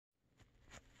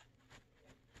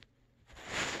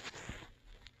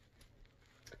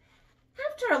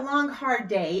After a long, hard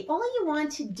day, all you want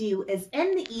to do is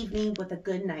end the evening with a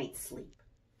good night's sleep.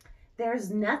 There's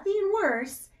nothing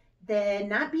worse than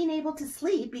not being able to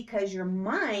sleep because your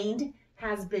mind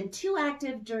has been too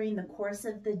active during the course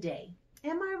of the day.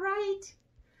 Am I right?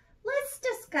 Let's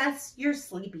discuss your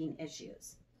sleeping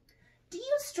issues. Do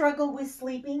you struggle with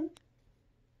sleeping?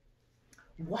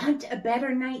 Want a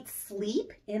better night's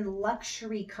sleep in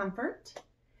luxury comfort?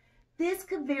 This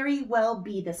could very well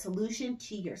be the solution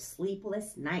to your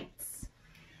sleepless nights.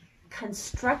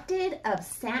 Constructed of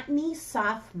satiny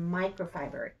soft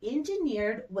microfiber,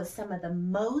 engineered with some of the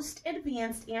most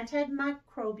advanced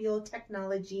antimicrobial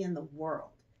technology in the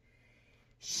world.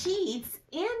 Sheets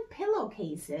and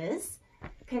pillowcases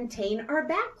contain our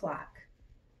Bac-lock,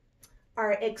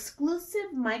 our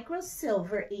exclusive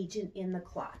microsilver agent in the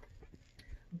cloth.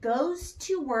 Goes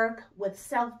to work with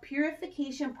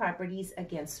self-purification properties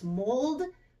against mold,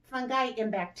 fungi, and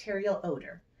bacterial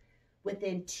odor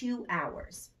within 2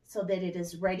 hours so that it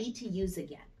is ready to use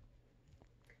again.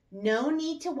 No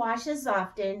need to wash as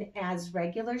often as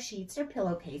regular sheets or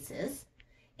pillowcases,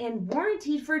 and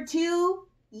warranted for 2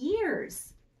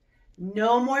 years.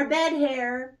 No more bed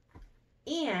hair,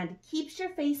 and keeps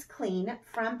your face clean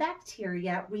from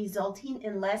bacteria, resulting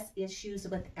in less issues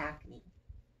with acne.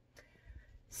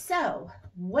 So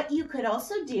what you could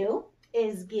also do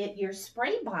is get your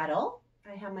spray bottle.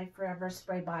 I have my Forever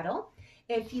spray bottle.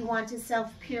 If you want to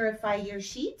self-purify your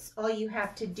sheets, all you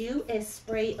have to do is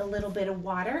spray a little bit of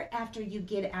water after you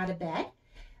get out of bed.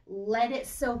 Let it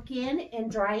soak in and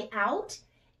dry out.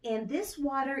 And this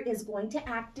water is going to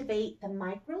activate the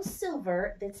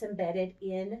microsilver that's embedded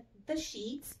in the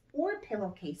sheets or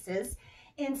pillowcases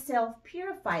and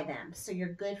self-purify them so you're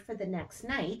good for the next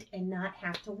night and not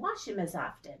have to wash them as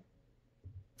often.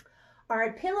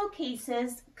 Our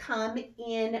pillowcases come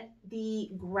in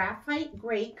the graphite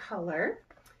gray color,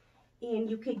 and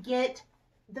you could get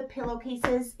the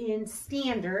pillowcases in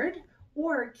standard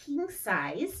or king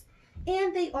size,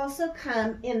 and they also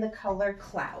come in the color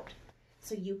cloud.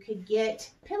 So you could get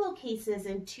pillowcases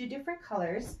in 2 different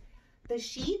colors. The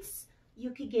sheets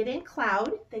you could get in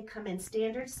cloud. They come in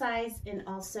standard size and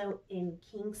also in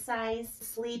king size.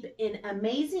 Sleep in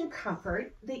amazing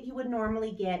comfort that you would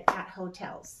normally get at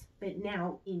hotels, but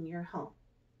now in your home.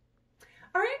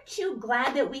 Aren't you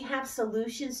glad that we have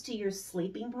solutions to your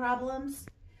sleeping problems?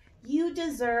 You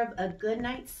deserve a good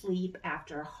night's sleep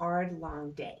after a hard,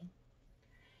 long day.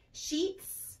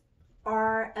 Sheets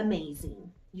are amazing.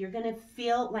 You're going to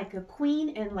feel like a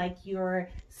queen and like you're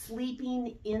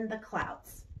sleeping in the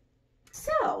clouds.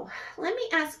 So let me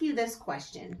ask you this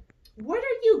question. What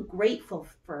are you grateful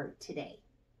for today?